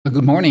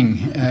Good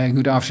morning,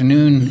 good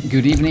afternoon,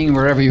 good evening,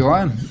 wherever you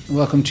are.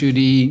 Welcome to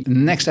the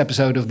next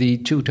episode of the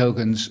Two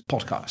Tokens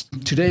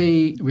podcast.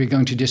 Today we're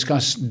going to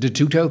discuss the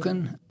Two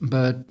Token,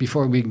 but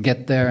before we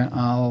get there,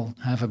 I'll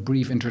have a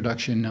brief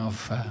introduction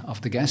of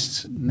the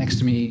guests. Next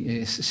to me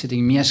is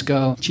sitting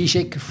Mieszko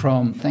Cisik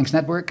from Thanks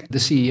Network, the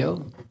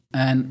CEO,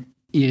 and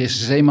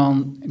Iris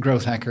Zeeman,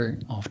 growth hacker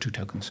of Two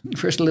Tokens.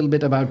 First, a little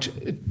bit about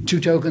Two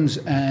Tokens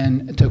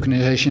and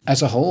tokenization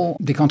as a whole.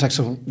 The context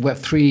of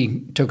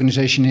Web3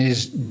 tokenization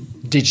is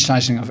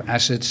digitizing of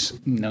assets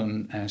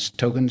known as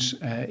tokens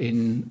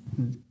in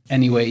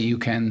any way you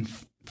can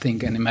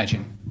think and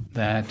imagine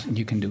that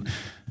you can do.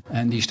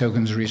 And these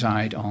tokens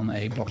reside on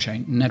a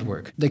blockchain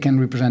network. They can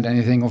represent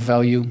anything of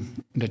value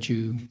that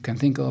you can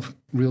think of,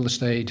 real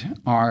estate,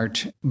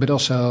 art, but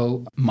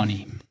also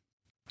money.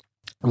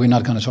 We're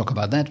not going to talk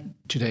about that.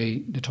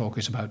 Today, the talk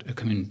is about a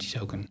community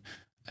token,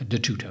 the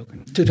Two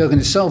Token. Two Token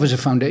itself is a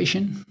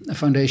foundation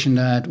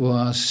that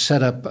was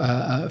set up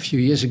a few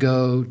years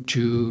ago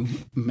to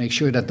make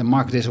sure that the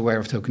market is aware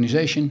of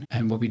tokenization.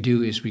 And what we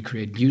do is we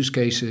create use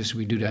cases.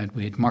 We do that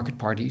with market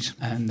parties,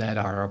 and that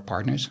are our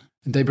partners.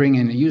 They bring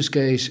in a use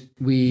case.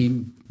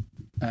 We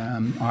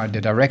are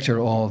the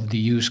director of the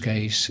use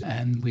case,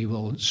 and we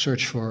will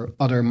search for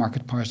other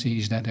market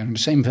parties that are in the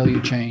same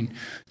value chain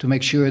to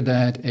make sure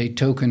that a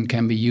token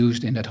can be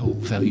used in that whole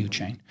value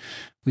chain.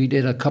 We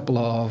did a couple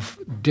of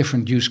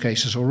different use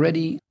cases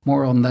already.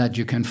 More on that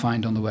you can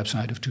find on the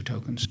website of Two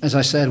Tokens. As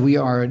I said, we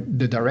are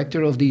the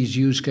director of these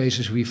use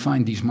cases. We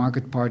find these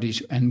market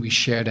parties and we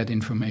share that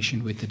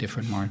information with the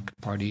different market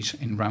parties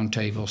in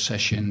roundtable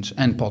sessions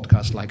and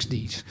podcasts like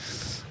these.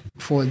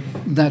 For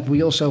that,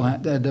 we also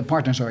have the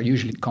partners are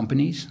usually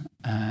companies,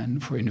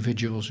 and for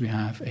individuals, we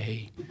have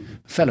a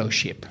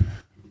fellowship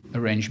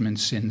arrangement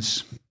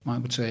since, I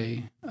would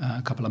say,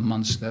 a couple of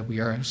months that we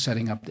are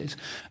setting up this.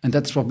 And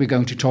that's what we're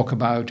going to talk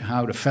about,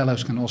 how the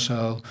fellows can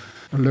also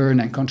learn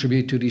and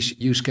contribute to these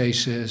use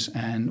cases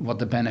and what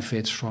the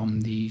benefits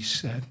from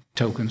these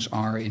tokens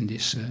are in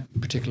this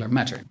particular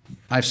matter.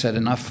 I've said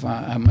enough,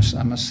 I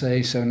must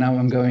say. So now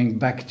I'm going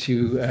back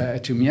to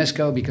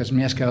Mieszko, because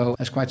Mieszko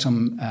has quite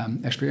some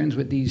experience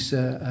with these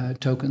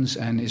tokens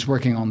and is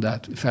working on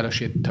that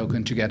fellowship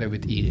token together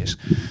with Iris.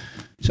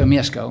 So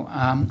Mieszko,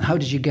 how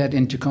did you get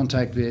into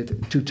contact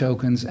with Two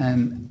Tokens,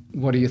 and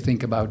what do you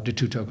think about the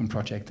Two Token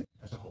project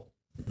as a whole?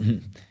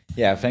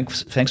 Yeah,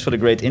 thanks for the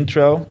great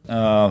intro.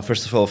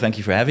 First of all, thank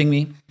you for having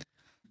me.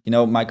 You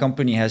know, my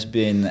company has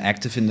been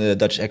active in the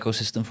Dutch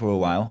ecosystem for a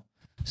while,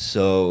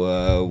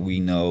 so we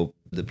know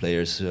the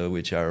players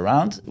which are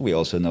around. We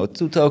also know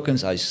Two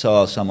Tokens. I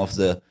saw some of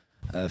the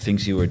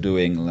things you were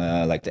doing,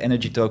 like the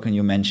energy token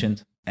you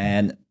mentioned.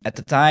 And at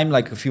the time,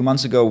 like a few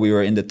months ago, we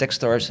were in the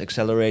Techstars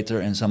accelerator,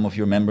 and some of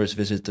your members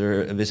visited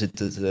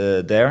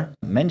there.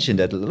 Mentioned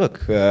that,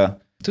 look,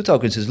 Two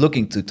Tokens is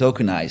looking to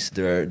tokenize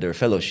their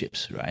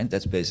fellowships, right?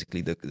 That's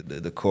basically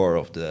the core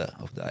of the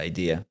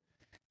idea.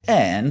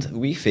 And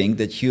we think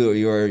that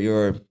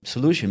your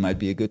solution might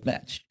be a good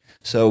match.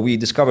 So we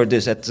discovered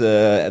this at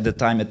the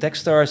time at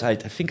Techstars. I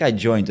think I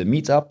joined a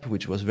meetup,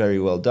 which was very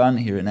well done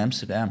here in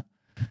Amsterdam,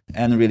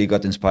 and really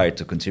got inspired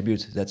to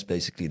contribute. That's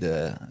basically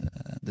the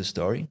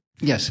story.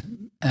 Yes,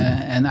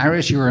 and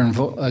Iris,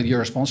 you're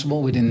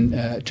responsible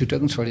within Two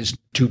Tokens for this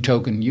Two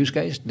Token use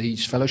case,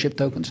 these fellowship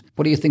tokens.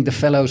 What do you think the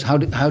fellows? How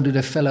do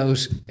the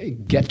fellows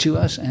get to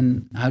us,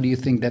 and how do you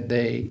think that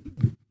they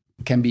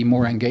can be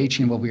more engaged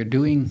in what we're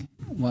doing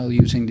while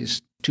using this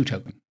Two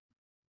Token?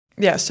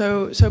 Yeah,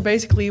 so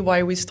basically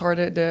why we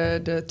started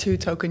the Two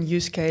Token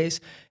use case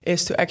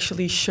is to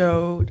actually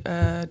show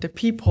the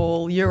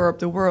people, Europe,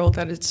 the world,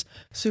 that it's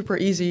super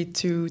easy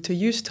to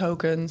use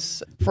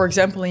tokens, for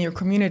example, in your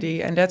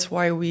community. And that's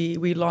why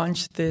we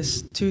launched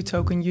this Two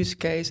Token use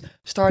case,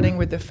 starting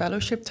with the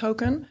fellowship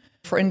token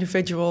for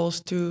individuals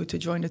to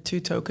join the Two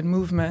Token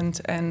movement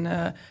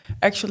and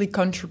actually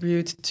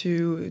contribute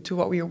to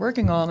what we are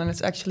working on. And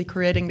it's actually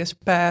creating this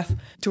path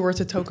towards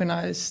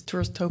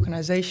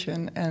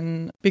tokenization.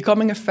 And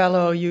becoming a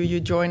fellow, you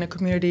join a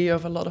community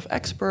of a lot of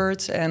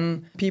experts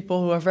and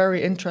people who are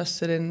very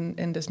interested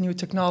in this new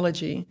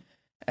technology.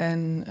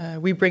 And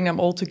we bring them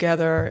all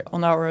together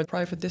on our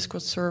private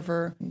Discord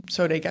server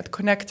so they get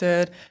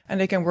connected and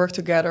they can work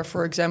together,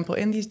 for example,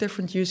 in these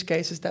different use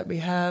cases that we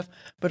have,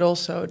 but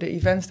also the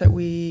events that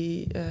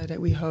we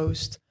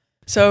host.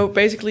 So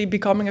basically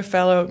becoming a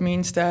fellow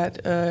means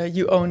that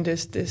you own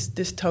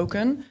this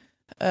token.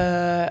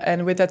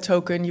 And with that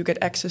token, you get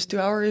access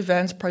to our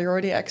events,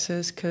 priority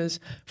access,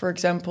 because, for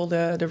example,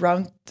 the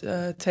round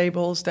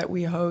tables that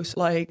we host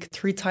like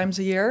 3 times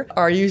a year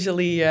are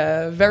usually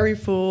very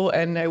full,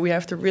 and we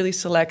have to really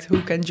select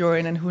who can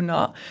join and who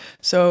not.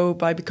 So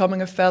by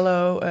becoming a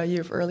fellow, you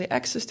have early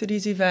access to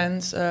these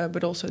events,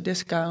 but also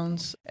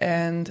discounts.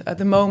 And at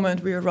the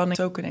moment, we are running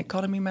token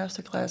economy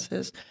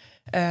masterclasses,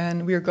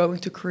 and we are going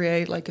to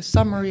create like a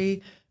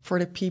summary for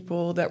the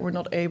people that were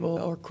not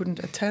able or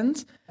couldn't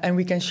attend. And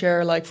we can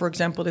share, like, for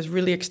example, this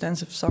really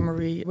extensive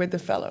summary with the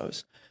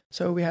fellows.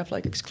 So we have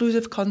like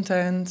exclusive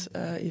content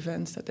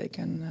events that they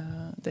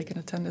can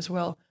attend as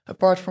well,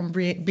 apart from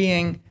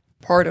being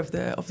part of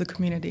the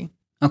community.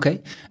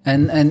 Okay,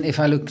 and if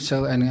I look,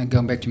 so and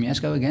going back to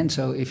Miesco again,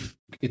 so if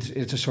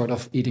it's a sort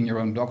of eating your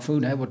own dog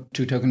food, what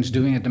Two Token is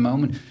doing at the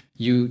moment,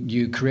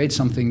 you create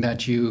something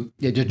that you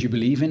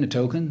believe in, a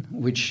token,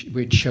 which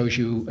shows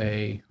you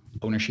a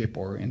ownership,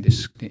 or in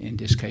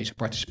this case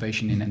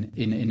participation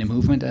in a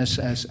movement, as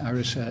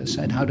Iris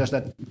said. How does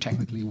that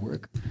technically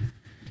work?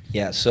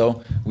 Yeah,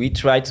 so we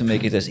try to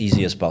make it as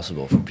easy as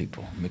possible for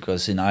people,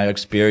 because in our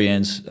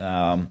experience,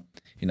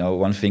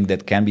 one thing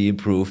that can be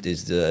improved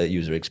is the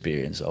user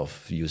experience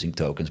of using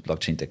tokens,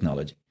 blockchain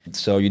technology.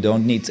 So you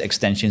don't need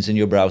extensions in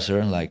your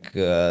browser like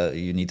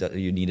you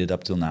needed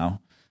up till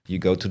now. You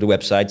go to the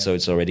website, so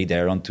it's already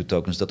there on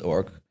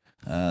twotokens.org.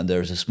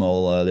 There's a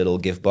small little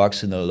gift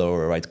box in the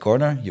lower right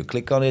corner. You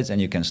click on it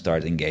and you can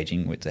start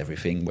engaging with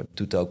everything what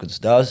Two Tokens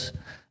does,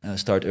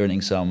 start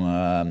earning some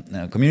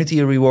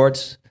community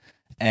rewards,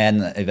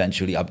 and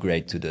eventually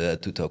upgrade to the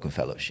Two Token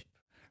Fellowship.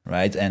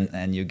 Right,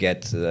 and you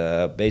get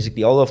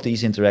basically all of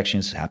these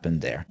interactions happen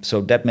there.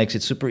 So that makes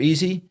it super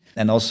easy.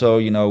 And also,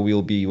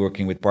 we'll be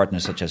working with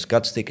partners such as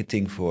Guts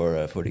ticketing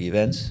for the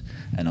events,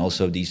 and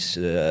also these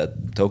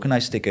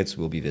tokenized tickets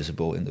will be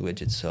visible in the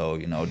widget. So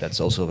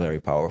that's also a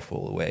very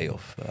powerful way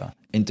of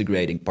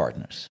integrating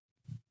partners.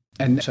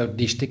 And so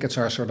these tickets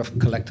are sort of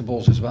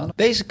collectibles as well?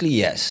 Basically,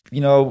 yes.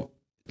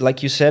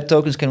 Like you said,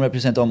 tokens can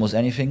represent almost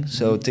anything.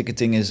 So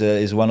ticketing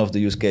is one of the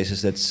use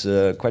cases that's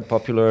quite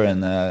popular,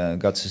 and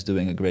Guts is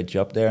doing a great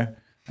job there.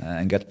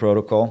 And Get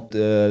Protocol.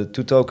 The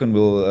Two Token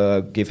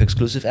will give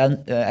exclusive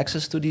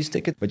access to these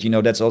tickets. But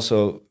that's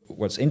also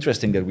what's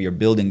interesting, that we are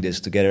building this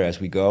together as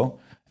we go.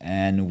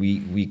 And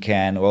we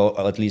can,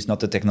 well, at least not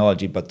the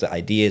technology, but the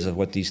ideas of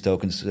what these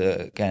tokens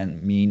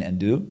can mean and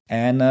do.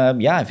 And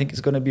I think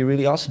it's going to be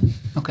really awesome.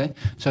 Okay,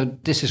 so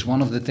this is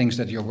one of the things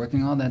that you're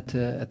working on at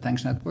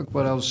Thanks Network.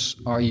 What else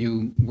are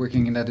you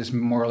working in that is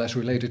more or less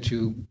related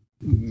to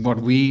what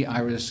we,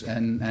 Iris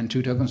and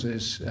Two Tokens,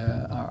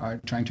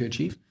 are trying to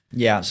achieve?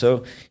 Yeah,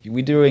 so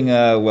we're doing,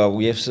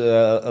 we have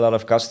a lot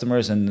of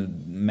customers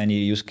and many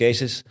use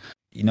cases.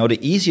 The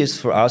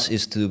easiest for us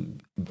is to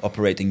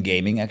operate in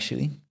gaming,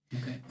 actually.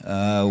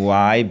 Okay.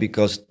 Why?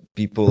 Because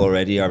people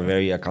already are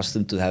very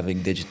accustomed to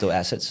having digital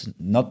assets,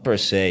 not per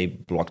se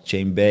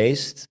blockchain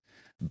based,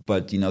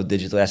 but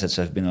digital assets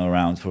have been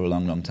around for a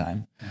long, long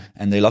time,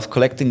 and they love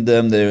collecting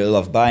them, they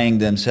love buying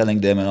them,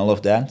 selling them, and all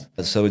of that.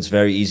 So it's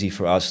very easy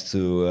for us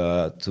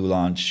to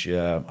launch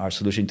our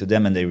solution to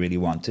them, and they really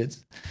want it.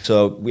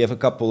 So we have a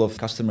couple of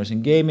customers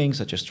in gaming,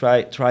 such as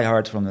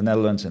Tryhard from the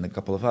Netherlands, and a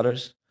couple of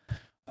others.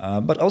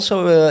 But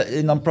also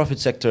in non-profit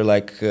sector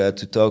like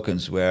Two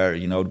Tokens, where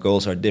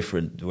goals are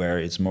different, where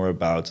it's more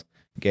about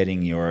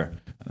getting your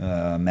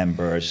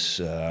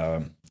members,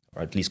 or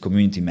at least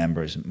community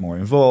members, more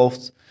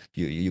involved.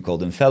 You call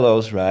them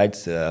fellows, right?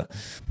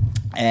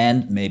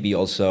 And maybe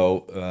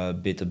also a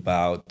bit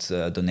about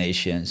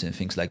donations and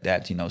things like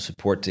that.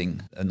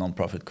 Supporting a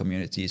non-profit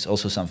community is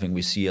also something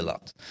we see a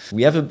lot.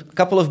 We have a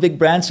couple of big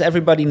brands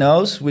everybody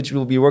knows, which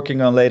we'll be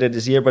working on later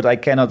this year, but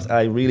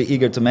I'm really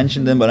eager to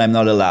mention them, but I'm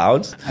not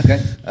allowed. Okay.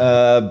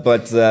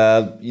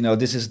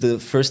 This is the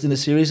first in the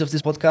series of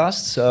this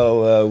podcast,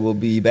 so we'll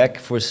be back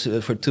for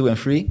 2 and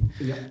 3,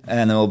 yeah.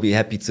 And I'll be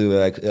happy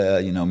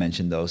to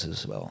mention those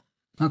as well.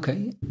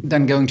 Okay,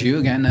 then going to you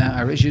again,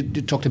 Iris, you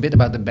talked a bit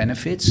about the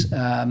benefits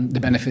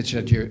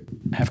that you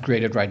have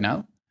created right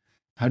now.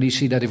 How do you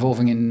see that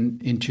evolving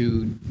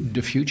into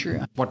the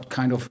future? What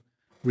kind of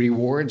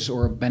rewards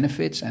or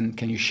benefits, and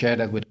can you share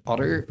that with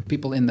other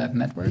people in that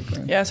network?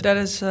 Or? Yes, that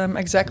is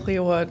exactly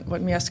what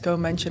Miesco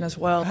mentioned as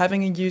well.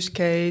 Having a use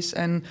case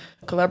and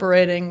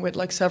collaborating with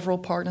like several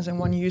partners in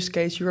one use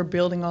case, you are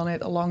building on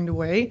it along the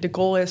way. The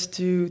goal is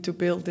to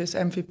build this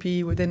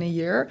MVP within a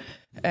year,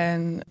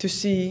 and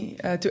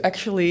to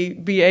actually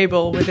be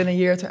able within a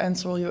year to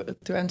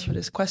answer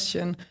this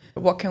question.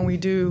 What can we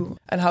do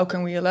and how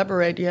can we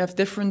elaborate? You have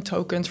different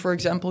tokens, for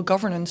example,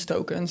 governance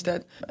tokens,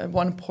 that at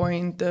one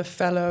point the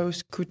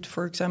fellows could,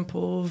 for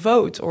example,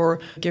 vote or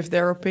give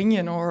their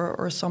opinion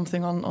or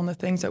something on the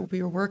things that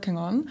we are working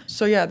on.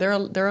 So yeah, there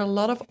are a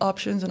lot of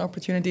options and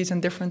opportunities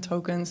and different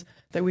tokens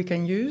that we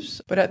can use.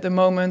 But at the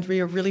moment,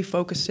 we are really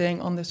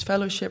focusing on this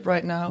fellowship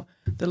right now,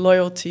 the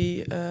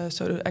loyalty,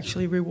 so to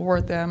actually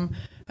reward them,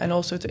 and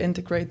also to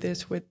integrate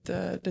this with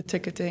the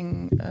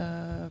ticketing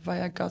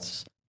via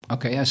Guts.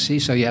 Okay, I see.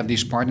 So you have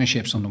these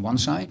partnerships on the one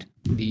side.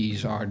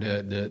 These are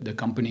the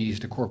companies,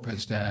 the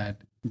corporates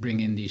that bring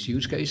in these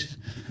use cases.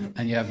 Mm-hmm.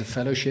 And you have the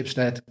fellowships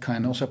that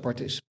can also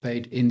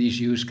participate in these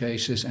use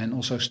cases and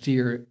also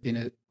steer in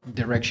a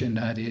direction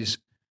that is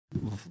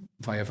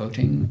via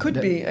voting?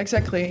 Could be,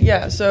 exactly.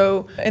 Yeah.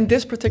 So in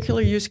this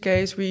particular use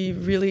case, we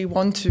really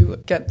want to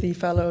get the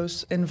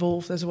fellows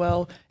involved as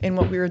well in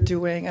what we are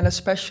doing, and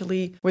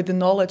especially with the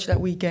knowledge that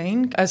we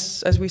gain.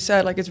 As we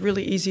said, like, it's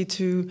really easy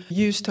to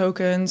use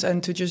tokens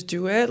and to just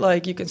do it.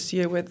 Like, you can see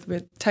it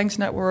with Thanks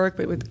Network,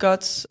 with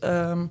Guts,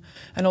 and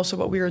also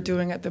what we are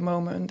doing at the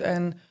moment.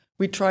 And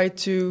we try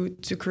to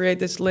create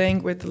this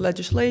link with the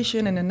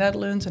legislation in the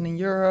Netherlands and in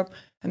Europe.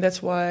 And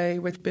that's why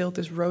we've built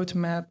this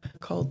roadmap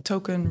called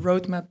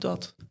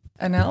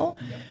tokenroadmap.nl.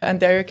 And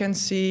there you can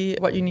see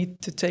what you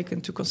need to take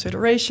into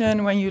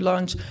consideration when you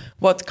launch,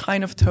 what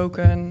kind of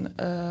token,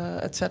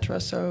 etc.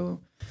 So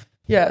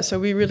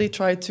we really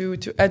try to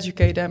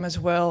educate them as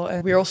well.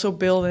 And we're also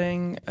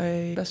building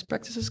a best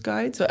practices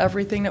guide. So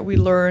everything that we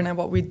learn and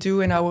what we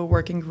do in our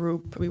working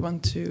group, we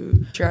want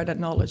to share that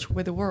knowledge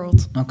with the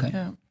world. Okay.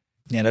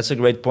 Yeah, that's a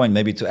great point.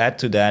 Maybe to add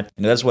to that,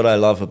 that's what I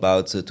love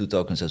about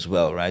 2Tokens as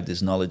well, right?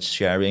 This knowledge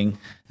sharing,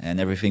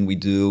 and everything we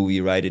do, we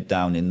write it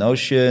down in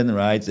Notion,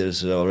 right?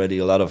 There's already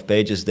a lot of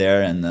pages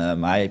there, and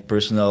my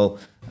personal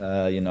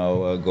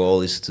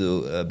goal is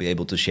to be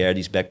able to share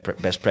these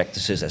best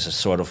practices as a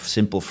sort of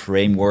simple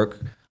framework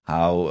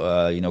how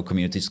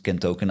communities can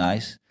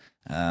tokenize.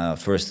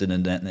 First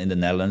in the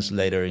Netherlands,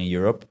 later in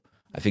Europe.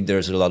 I think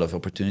there's a lot of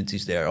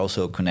opportunities there,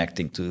 also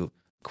connecting to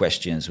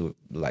questions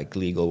like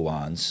legal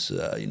ones,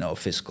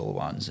 fiscal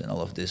ones, and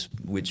all of this,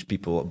 which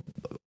people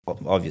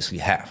obviously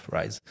have,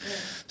 right? Yeah.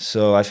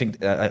 So I think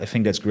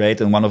that's great.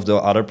 And one of the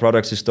other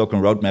products is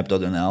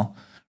tokenroadmap.nl,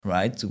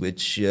 right,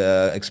 which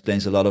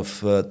explains a lot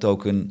of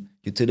token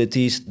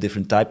utilities,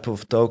 different type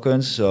of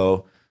tokens.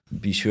 So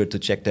be sure to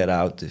check that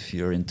out if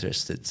you're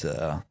interested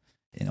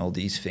in all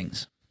these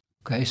things.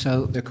 Okay,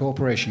 so the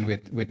cooperation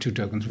with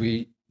 2Tokens,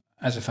 we,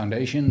 as a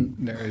foundation,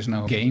 there is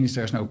no gains,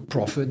 there's no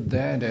profit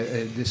there.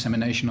 The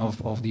dissemination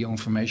of the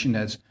information,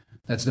 that's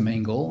the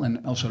main goal,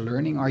 and also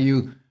learning. Are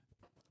you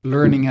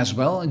learning as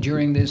well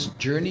during this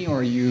journey,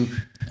 or are you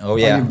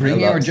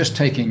bringing or just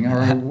taking,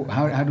 or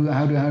how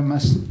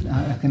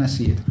can I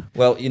see it?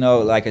 Well,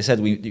 like I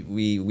said,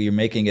 we're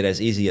making it as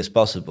easy as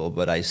possible,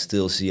 but I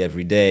still see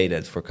every day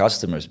that for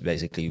customers,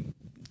 basically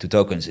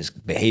 2Tokens is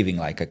behaving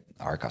like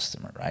our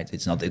customer, right?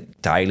 It's not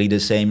entirely the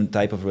same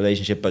type of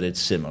relationship, but it's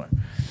similar.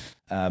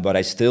 But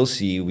I still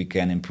see we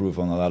can improve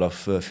on a lot of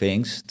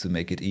things to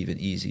make it even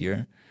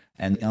easier.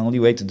 And the only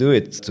way to do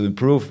it, to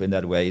improve in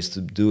that way, is to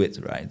do it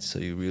right. So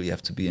you really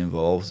have to be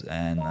involved.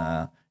 And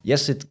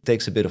yes, it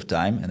takes a bit of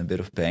time and a bit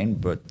of pain,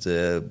 but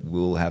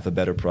we'll have a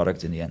better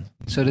product in the end.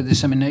 So the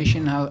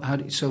dissemination,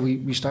 so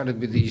we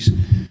started with these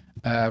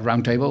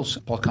roundtables,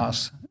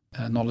 podcasts,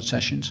 knowledge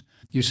sessions.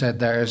 You said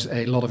there's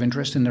a lot of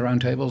interest in the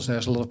roundtables.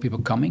 There's a lot of people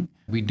coming.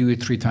 We do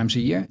it 3 times a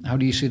year. How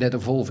do you see that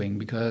evolving?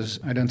 Because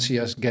I don't see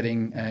us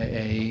getting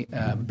a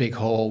big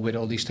hall with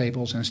all these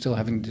tables and still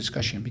having a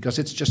discussion. Because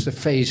it's just a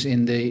phase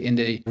in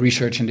the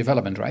research and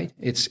development, right?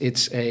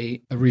 It's a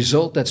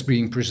result that's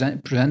being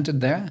presented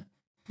there,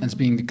 and it's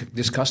being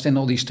discussed in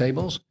all these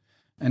tables,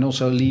 and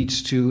also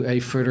leads to a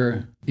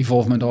further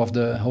evolvement of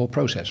the whole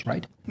process,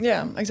 right?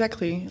 Yeah,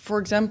 exactly. For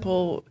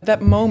example,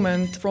 that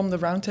moment from the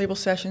roundtable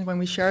session when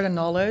we share the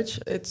knowledge,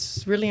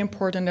 it's really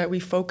important that we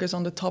focus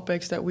on the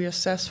topics that we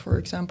assess, for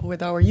example,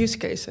 with our use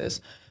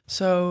cases.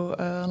 So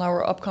on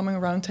our upcoming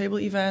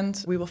roundtable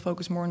event, we will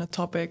focus more on the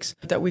topics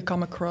that we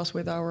come across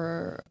with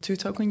our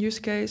 2Token use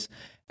case.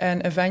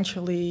 And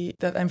eventually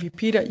that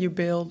MVP that you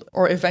build,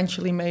 or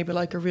eventually maybe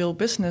like a real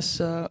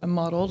business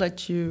model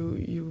that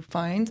you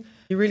find,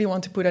 you really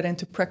want to put that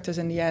into practice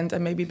in the end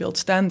and maybe build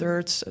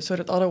standards so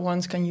that other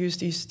ones can use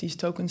these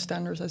token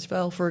standards as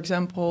well. For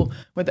example,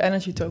 with the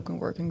energy token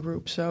working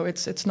group. So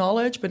it's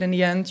knowledge, but in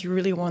the end, you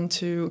really want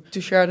to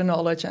share the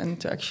knowledge and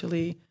to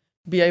actually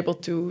be able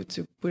to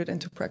put it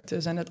into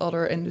practice, and that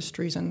other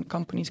industries and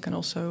companies can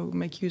also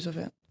make use of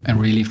it. And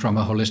really from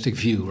a holistic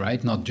view,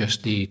 right? Not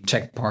just the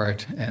tech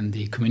part and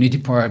the community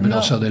part, but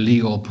also the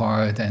legal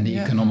part and the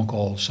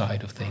economical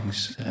side of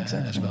things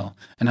as well.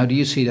 And how do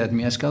you see that,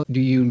 Mieszko?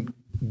 Do you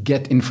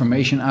get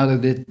information out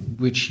of it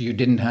which you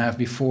didn't have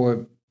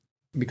before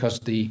because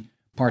the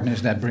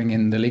partners that bring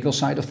in the legal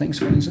side of things,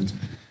 for instance?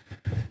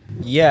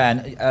 Yeah,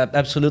 and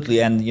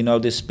absolutely. And,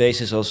 this space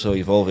is also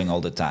evolving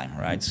all the time,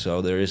 right?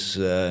 So there is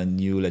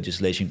new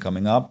legislation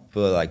coming up,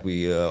 like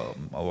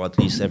or at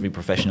least every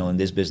professional in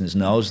this business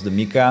knows, the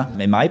MiCA.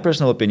 In my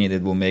personal opinion,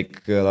 it will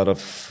make a lot of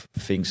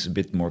things a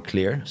bit more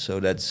clear. So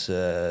that's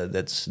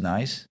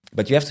nice.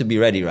 But you have to be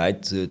ready,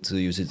 right, to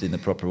use it in the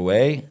proper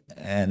way.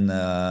 And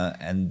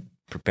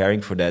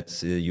preparing for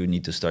that, you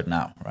need to start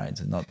now,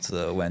 right? Not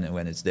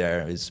when it's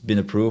there. It's been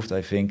approved,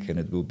 I think, and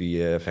it will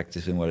be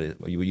effective in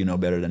you know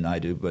better than I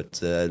do,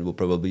 but it will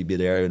probably be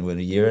there in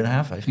a year and a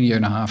half, I think. A year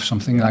and a half,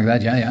 something like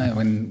that, yeah.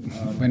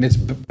 When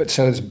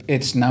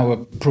it's now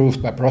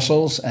approved by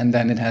Brussels, and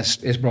then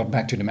is brought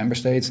back to the member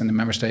states, and the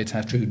member states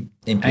have to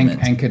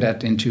anchor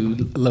that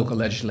into local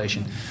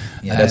legislation.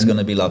 Yeah, that's going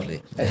to be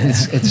lovely.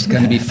 It's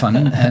going to be fun,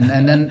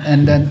 and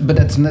then, but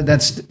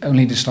that's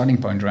only the starting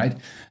point, right?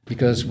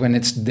 Because when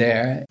it's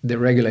there, the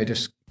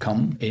regulators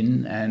come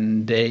in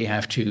and they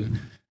have to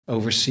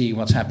oversee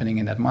what's happening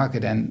in that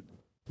market. And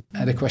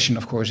the question,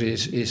 of course,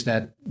 is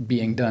that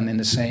being done in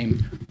the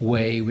same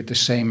way with the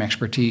same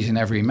expertise in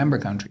every member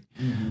country?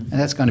 Mm-hmm. And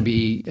that's going to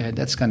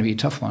be a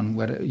tough one.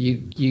 Whether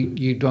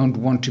you don't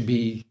want to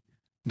be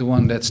the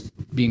one that's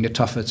being the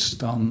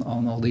toughest on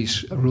all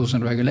these rules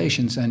and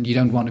regulations, and you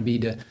don't want to be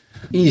the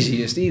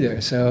easiest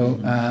either. So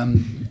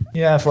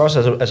yeah, for us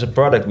as a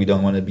product, we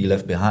don't want to be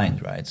left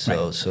behind, right?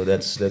 So Right. so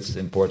that's the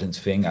important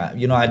thing.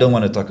 I don't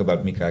want to talk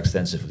about Mika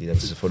extensively.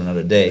 That's for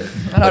another day.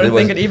 And I don't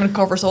think it even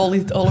covers all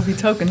of the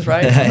tokens,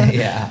 right?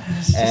 Yeah,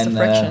 It's just a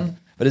fraction.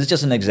 But it's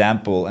just an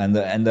example, and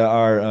there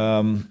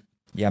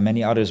are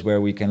many others where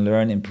we can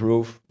learn,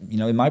 improve.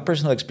 In my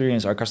personal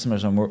experience, our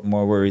customers are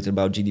more worried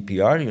about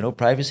GDPR,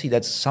 privacy.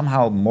 That's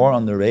somehow more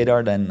on the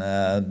radar than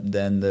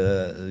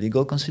the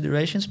legal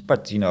considerations.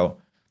 But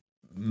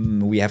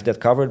we have that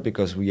covered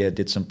because we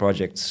did some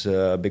projects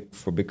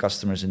for big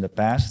customers in the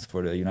past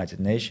for the United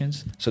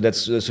Nations. So that's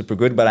super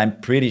good. But I'm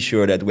pretty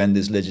sure that when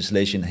this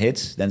legislation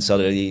hits, then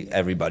suddenly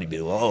everybody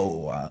will,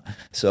 whoa.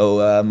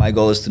 So my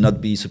goal is to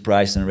not be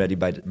surprised and ready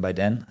by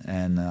then.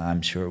 And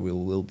I'm sure we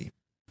will be.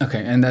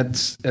 Okay, and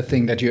that's a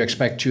thing that you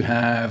expect to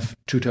have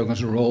Two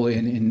Tokens role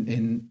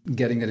in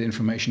getting that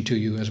information to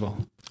you as well.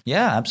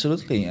 Yeah,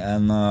 absolutely.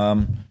 And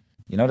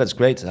that's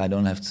great. I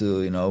don't have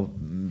to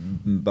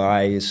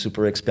buy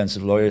super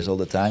expensive lawyers all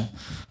the time.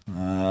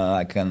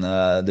 I can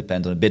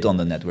depend a bit on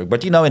the network.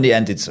 But in the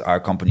end, it's our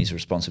company's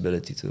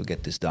responsibility to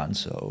get this done.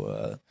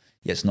 So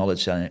yes,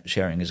 knowledge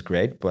sharing is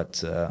great,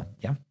 but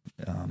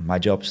my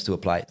job is to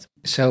apply it.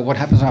 So what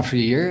happens after a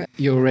year?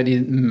 You already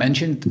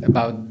mentioned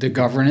about the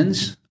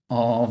governance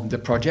of the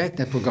project,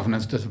 the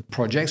governance of the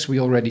projects. We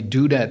already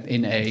do that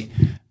in a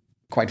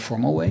quite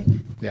formal way.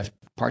 We have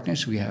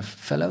partners, we have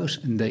fellows,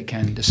 and they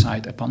can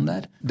decide upon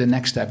that. The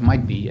next step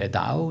might be a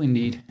DAO,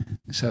 indeed,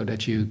 so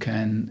that you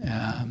can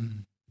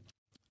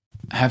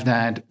have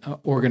that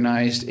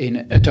organized in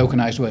a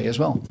tokenized way as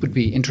well. It would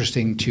be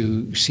interesting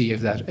to see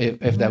if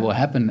that will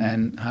happen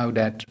and how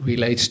that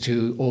relates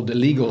to all the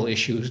legal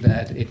issues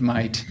that it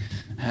might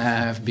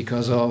have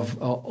because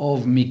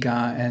of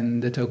Mika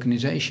and the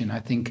tokenization. I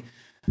think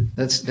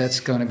that's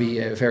going to be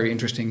a very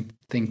interesting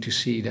thing to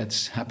see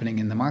that's happening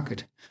in the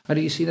market. How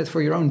do you see that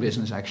for your own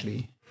business,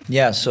 actually?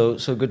 Yeah, so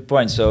good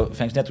point. So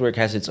Thanks Network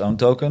has its own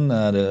token,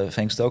 the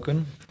Thanks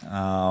token.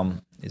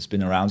 It's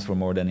been around for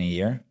more than a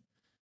year.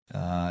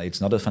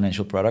 It's not a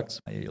financial product.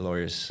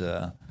 Lawyers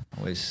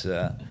always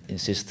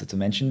insist to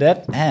mention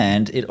that.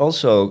 And it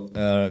also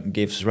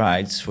gives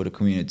rights for the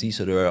community.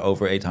 So there are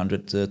over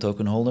 800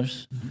 token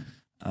holders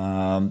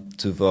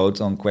to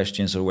vote on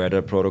questions or where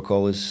the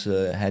protocol is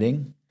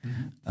heading.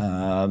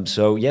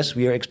 So yes,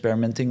 we are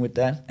experimenting with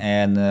that,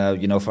 and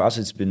for us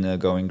it's been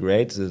going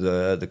great.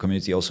 The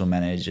community also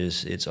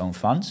manages its own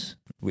funds,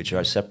 which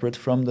are separate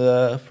from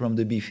the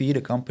BV,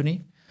 the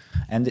company,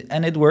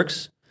 and it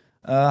works.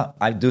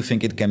 I do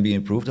think it can be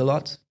improved a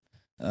lot,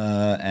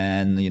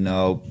 and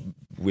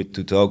with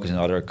Two Tokens and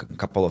a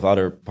couple of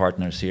other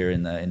partners here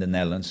in the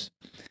Netherlands,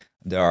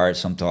 there are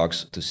some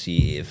talks to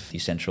see if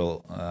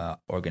decentral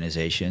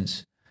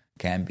organizations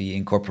can be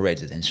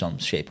incorporated in some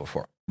shape or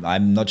form.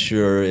 I'm not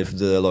sure if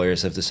the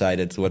lawyers have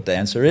decided what the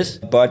answer is,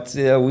 but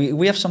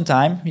we have some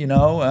time,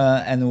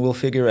 and we'll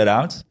figure it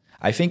out.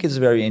 I think it's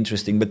very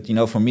interesting, but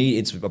for me,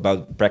 it's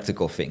about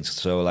practical things.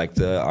 So like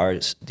our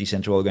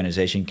decentral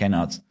organization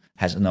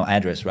has no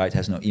address, right?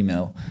 Has no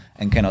email,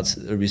 and cannot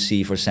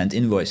receive or send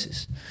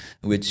invoices,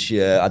 which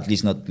at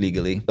least not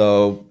legally.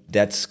 So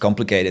that's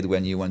complicated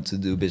when you want to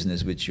do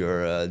business with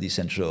your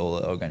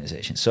decentral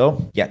organization.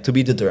 So yeah, to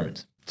be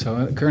determined.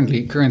 So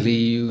currently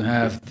you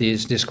have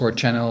this Discord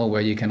channel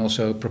where you can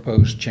also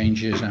propose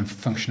changes and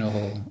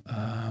functional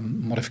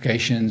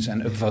modifications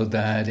and upvote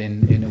that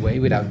in a way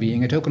without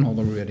being a token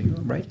holder already,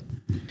 right?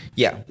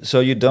 Yeah, so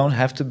you don't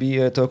have to be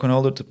a token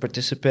holder to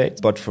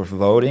participate, but for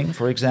voting,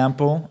 for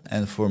example,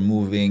 and for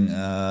moving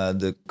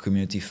the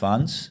community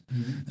funds,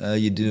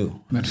 you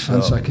do. But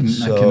funds, I can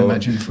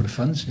imagine for the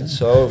funds. Yeah.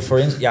 So for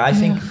instance, I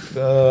think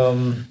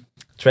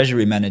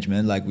treasury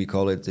management, like we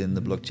call it in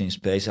the blockchain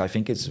space, I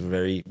think it's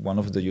one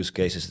of the use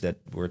cases that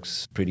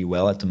works pretty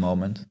well at the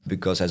moment,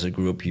 because as a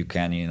group you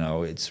can,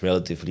 it's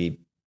relatively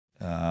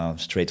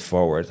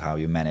straightforward how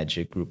you manage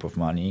a group of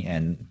money,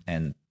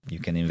 and you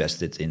can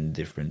invest it in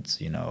different,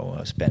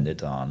 spend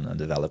it on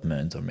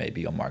development or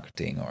maybe on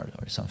marketing or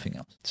something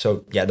else.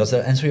 So yeah, does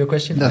that answer your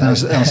question? That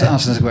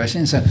answers the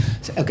question. So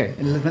okay,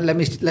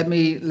 let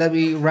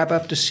me wrap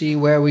up to see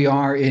where we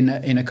are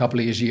in a couple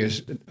of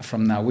years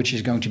from now, which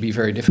is going to be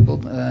very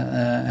difficult.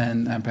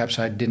 And perhaps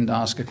I didn't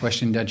ask a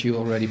question that you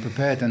already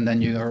prepared, and then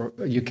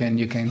you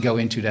can go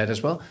into that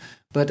as well.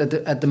 But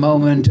at the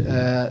moment,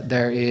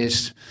 there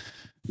is.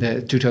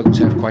 The Two Tokens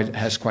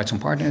has quite some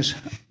partners,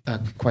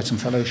 quite some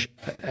fellows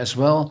as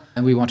well,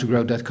 and we want to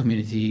grow that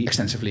community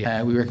extensively.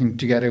 We're working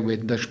together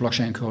with Dutch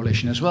Blockchain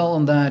Coalition as well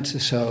on that,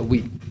 so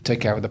we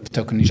take care of the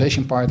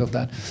tokenization part of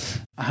that.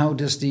 How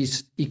do you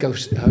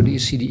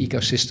see the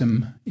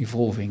ecosystem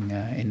evolving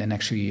in the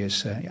next few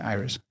years,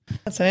 Iris?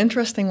 That's an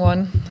interesting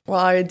one.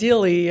 Well,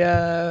 ideally,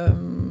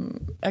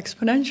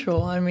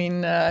 exponential. I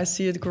mean, I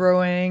see it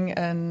growing,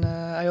 and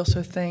I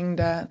also think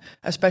that,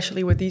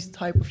 especially with these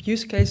type of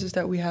use cases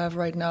that we have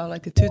right now,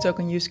 like the Two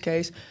Token use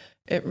case,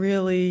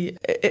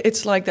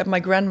 it's like that my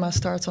grandma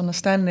starts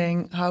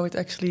understanding how it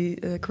actually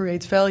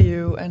creates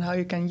value and how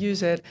you can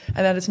use it,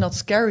 and that it's not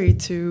scary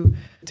to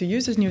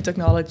use this new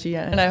technology.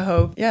 And I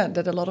hope,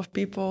 that a lot of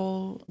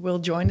people will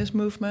join this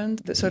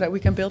movement so that we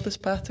can build this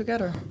path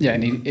together. Yeah,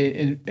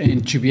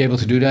 and to be able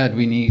to do that,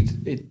 we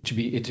need it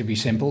to be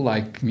simple,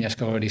 like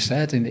Mieszko already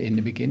said in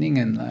the beginning,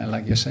 and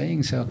like you're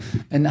saying. So,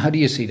 and how do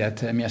you see that,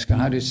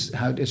 Mieszko?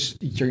 How does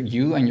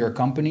you and your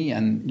company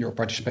and your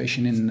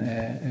participation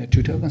in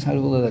Two Tokens, how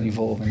will that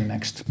evolve in the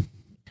next?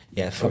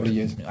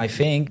 I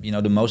think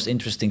the most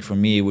interesting for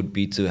me would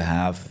be to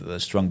have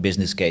strong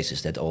business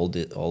cases that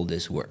all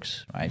this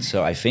works, right?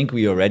 So I think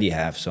we already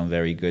have some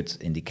very good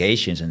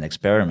indications and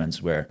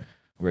experiments where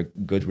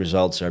good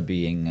results are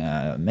being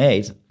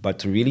made. But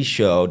to really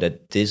show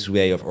that this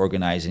way of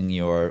organizing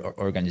your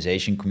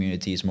organization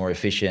community is more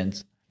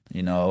efficient,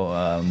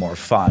 more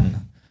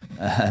fun,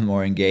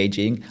 more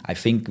engaging, I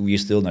think we're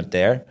still not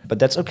there. But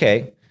that's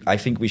okay. I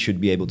think we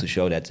should be able to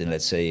show that in,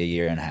 let's say, a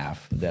year and a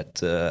half,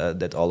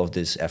 that all of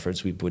these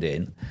efforts we put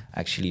in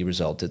actually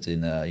resulted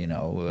in,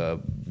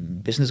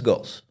 business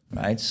goals,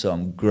 right?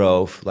 Some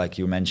growth, like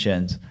you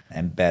mentioned,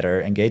 and better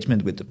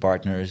engagement with the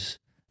partners,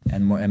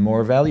 and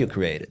more value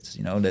created.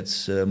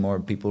 That's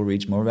more people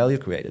reach, more value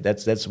created.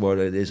 That's what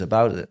it is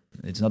about.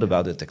 It's not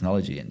about the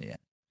technology in the end.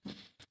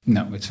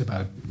 No, it's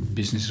about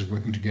businesses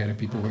working together,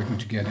 people working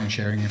together, and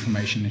sharing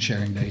information and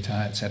sharing data,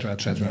 etc.,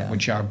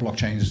 which are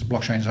blockchains.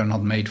 Blockchains are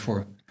not made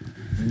for.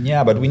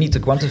 Yeah, but we need to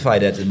quantify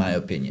that, in my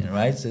opinion,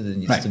 right? So it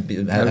needs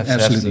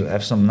to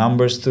have some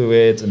numbers to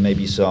it, and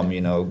maybe some,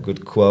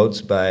 good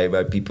quotes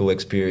by people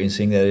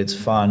experiencing that it's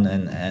fun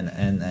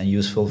and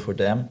useful for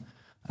them.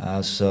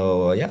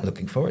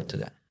 Looking forward to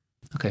that.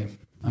 Okay,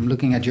 I'm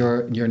looking at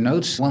your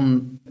notes.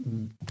 One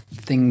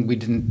thing we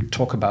didn't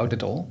talk about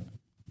at all.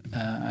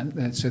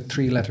 That's a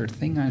 3-letter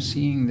thing I'm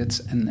seeing.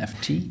 That's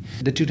NFT.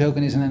 The Two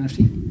Token is an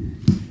NFT?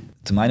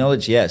 To my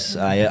knowledge, yes.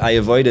 I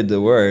avoided the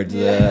word.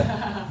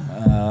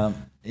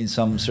 In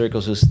some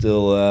circles it's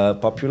still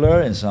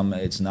popular, in some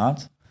it's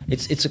not.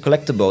 It's a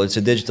collectible, it's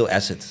a digital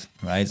asset,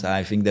 right?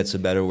 I think that's a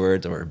better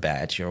word, or a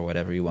badge, or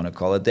whatever you want to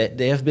call it.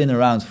 They have been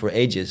around for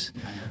ages,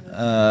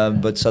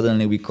 but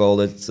suddenly we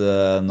call it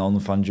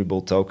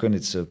non-fungible token.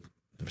 It's a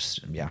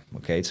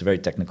very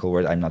technical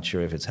word. I'm not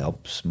sure if it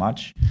helps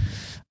much.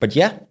 But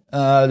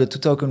the Two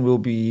Token will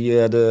be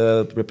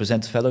the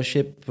represent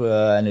fellowship,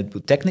 and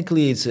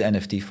technically it's an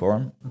NFT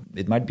form.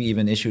 It might be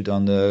even issued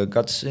on the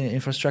GUTS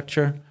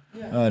infrastructure.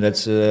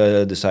 That's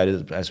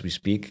decided as we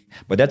speak.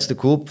 But that's the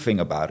cool thing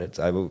about it.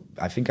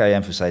 I think I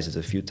emphasized it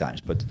a few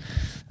times. But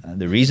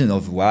the reason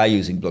of why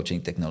using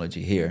blockchain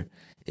technology here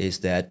is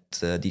that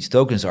these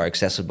tokens are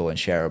accessible and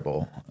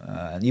shareable,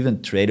 and even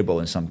tradable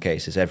in some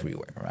cases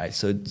everywhere, right?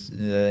 So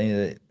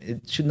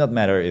it should not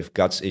matter if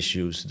GUTS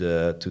issues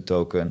the Two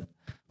Token,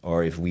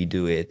 or if we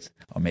do it,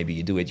 or maybe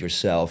you do it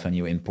yourself and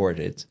you import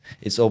it.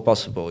 It's all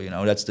possible,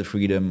 that's the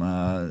freedom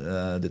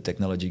the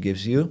technology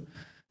gives you.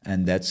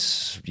 And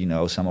that's,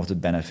 some of the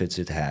benefits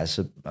it has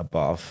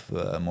above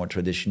more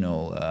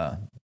traditional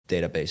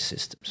database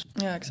systems.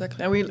 Yeah,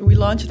 exactly. And we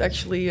launched it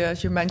actually,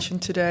 as you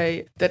mentioned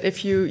today, that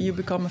if you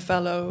become a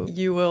fellow,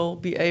 you will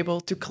be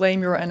able to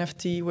claim your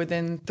NFT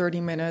within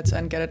 30 minutes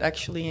and get it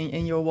actually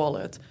in your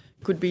wallet.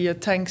 Could be a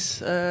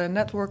Thanks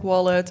network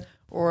wallet,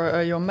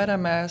 or your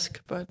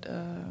MetaMask, but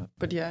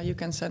you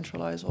can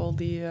centralize all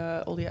the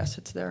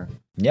assets there.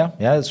 Yeah,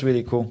 that's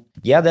really cool.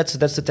 Yeah, that's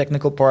the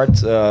technical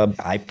part.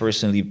 I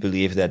personally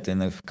believe that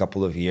in a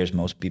couple of years,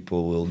 most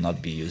people will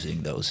not be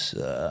using those.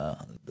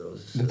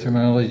 The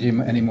terminology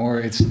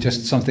anymore. It's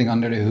just something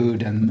under the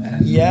hood, and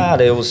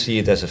they will see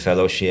it as a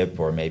fellowship,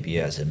 or maybe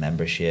as a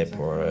membership,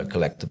 or a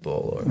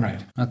collectible.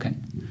 Right. Okay.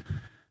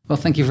 Well,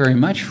 thank you very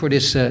much for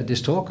this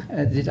talk.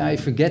 Did I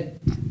forget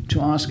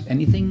to ask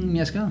anything,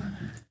 Mieszko?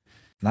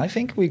 I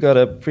think we got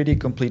a pretty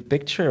complete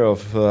picture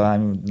of.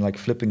 I'm like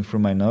flipping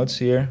through my notes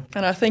here,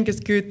 and I think it's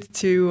good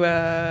to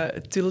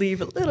leave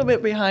a little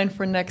bit behind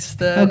for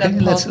next. Okay,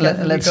 let's do that.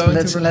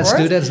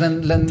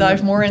 Then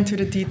dive more into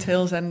the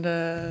details and.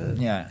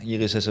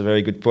 Iris has a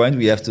very good point.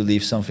 We have to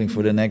leave something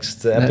for the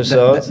next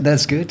episode.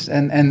 That's good.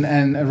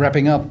 And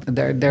wrapping up,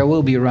 there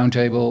will be a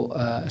roundtable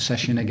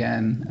session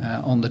again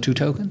on the Two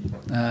Token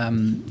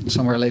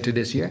somewhere later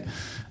this year.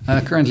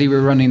 Currently,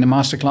 we're running the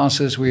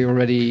masterclasses. We're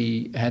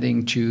already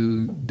heading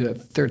to the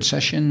 3rd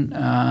session,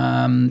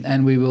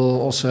 and we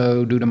will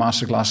also do the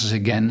masterclasses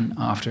again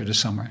after the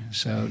summer.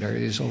 So there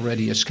is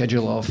already a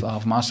schedule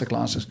of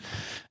masterclasses.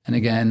 And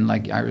again,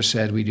 like Iris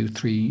said, we do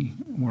 3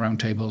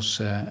 roundtables,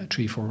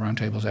 3-4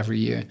 roundtables every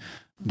year.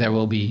 There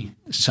will be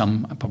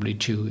some, probably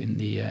 2 in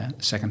the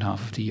second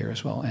half of the year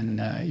as well.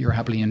 And you're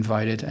happily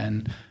invited,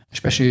 and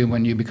especially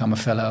when you become a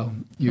fellow,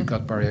 you've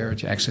got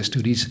priority access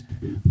to these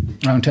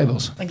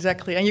roundtables.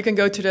 Exactly. And you can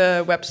go to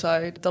the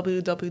website,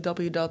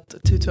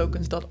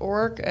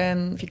 www.twotokens.org.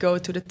 And if you go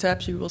to the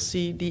tabs, you will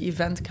see the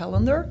event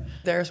calendar.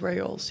 There's where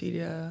you'll see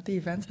the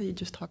events that you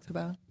just talked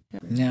about.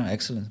 Yeah,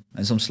 excellent.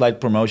 And some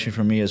slight promotion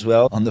from me as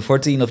well. On the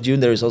 14th of June,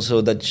 there is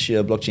also Dutch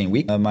Blockchain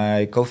Week.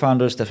 My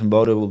co-founder, Stefan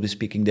Bode, will be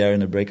speaking there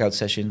in a breakout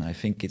session. I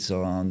think it's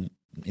in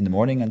the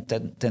morning at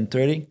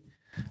 10:30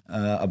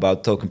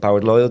 about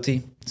token-powered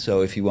loyalty.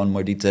 So if you want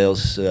more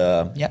details,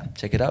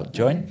 check it out.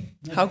 Join.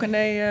 How can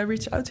they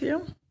reach out to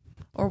you?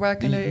 Or where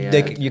can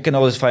they... You can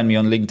always find me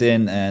on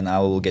LinkedIn, and I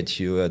will get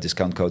you a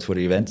discount code for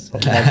the event.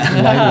 Like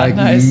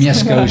Nice.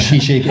 Mieszko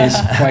Zizek is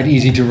quite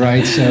easy to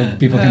write, so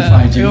people can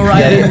find you. We'll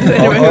write it.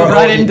 Or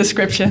Write in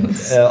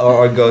descriptions.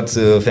 Or go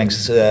to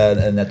Thanks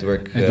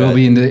Network. It will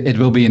be in the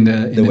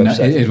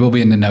website. it will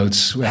be in the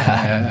notes.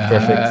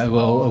 Perfect.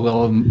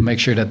 We'll make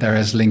sure that there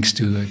is links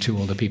to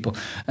all the people.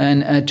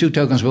 And Two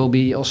Tokens will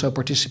be also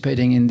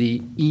participating in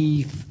the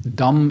ETH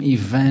DAM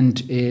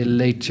event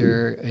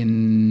later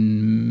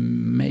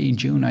in May,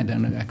 June. I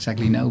don't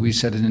exactly know. We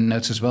said it in the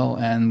notes as well,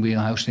 and we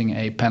are hosting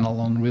a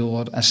panel on real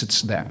world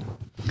assets there.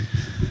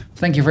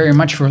 Thank you very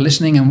much for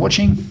listening and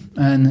watching,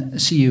 and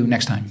see you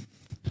next time.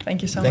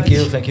 Thank you so much.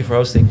 Thank you for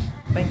hosting.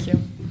 Thank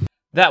you.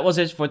 That was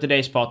it for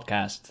today's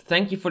podcast.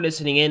 Thank you for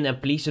listening in,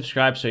 and please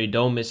subscribe so you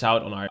don't miss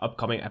out on our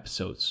upcoming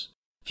episodes.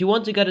 If you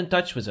want to get in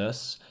touch with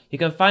us, you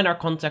can find our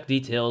contact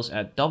details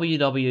at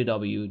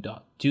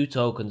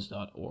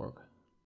www.twotokens.org.